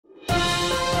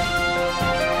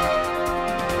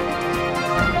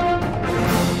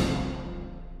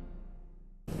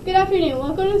afternoon.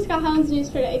 Welcome to Scott Highlands News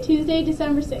for Day, Tuesday,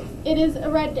 December 6th. It is a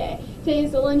red day.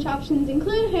 Today's lunch options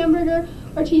include hamburger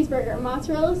or cheeseburger,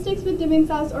 mozzarella sticks with dipping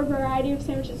sauce, or a variety of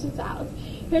sandwiches and salads.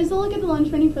 Here's a look at the lunch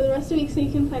menu for the rest of the week so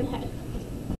you can plan ahead.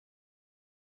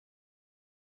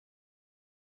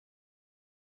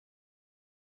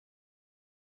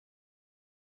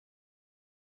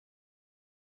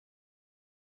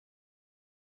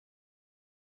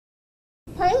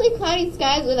 Partly cloudy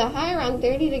skies with a high around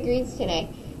 30 degrees today.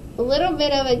 A little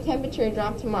bit of a temperature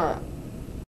drop tomorrow.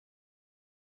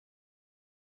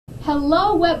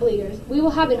 Hello, web leaders. We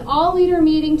will have an all-leader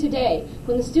meeting today.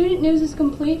 When the student news is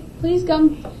complete, please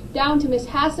come down to Miss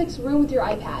Hassick's room with your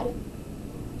iPad.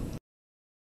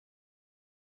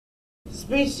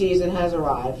 Speech season has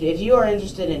arrived. If you are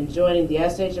interested in joining the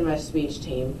SHMS speech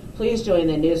team, please join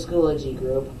the new Schoology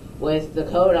group with the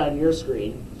code on your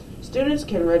screen. Students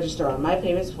can register on My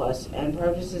Payments Plus, and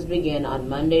purchases begin on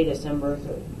Monday, December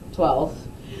 12th.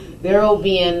 There will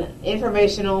be an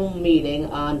informational meeting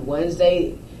on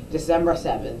Wednesday, December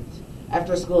 7th,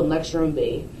 after school in Lecture Room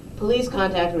B. Please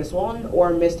contact Ms. Walton or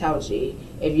Ms. Tauchi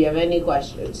if you have any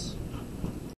questions.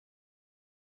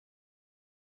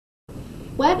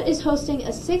 Webb is hosting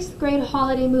a 6th grade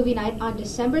holiday movie night on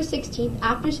December 16th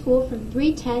after school from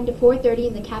 3:10 to 4:30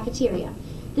 in the cafeteria.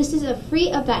 This is a free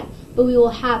event, but we will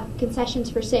have concessions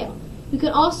for sale. You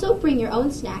can also bring your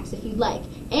own snacks if you'd like,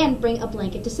 and bring a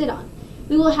blanket to sit on.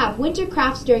 We will have winter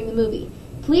crafts during the movie.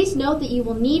 Please note that you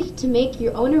will need to make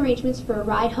your own arrangements for a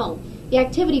ride home. The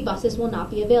activity buses will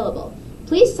not be available.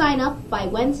 Please sign up by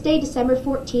Wednesday, December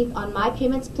 14th on My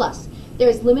Payments Plus. There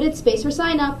is limited space for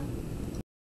sign up.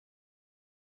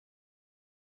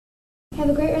 Have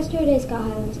a great rest of your day, Scott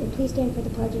Highlands, and please stand for the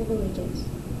Pledge of Allegiance.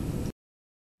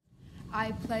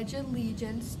 I pledge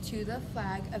allegiance to the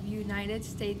flag of the United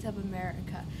States of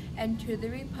America and to the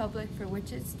republic for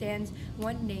which it stands,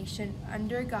 one nation,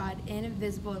 under God,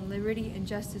 indivisible, and liberty and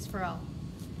justice for all.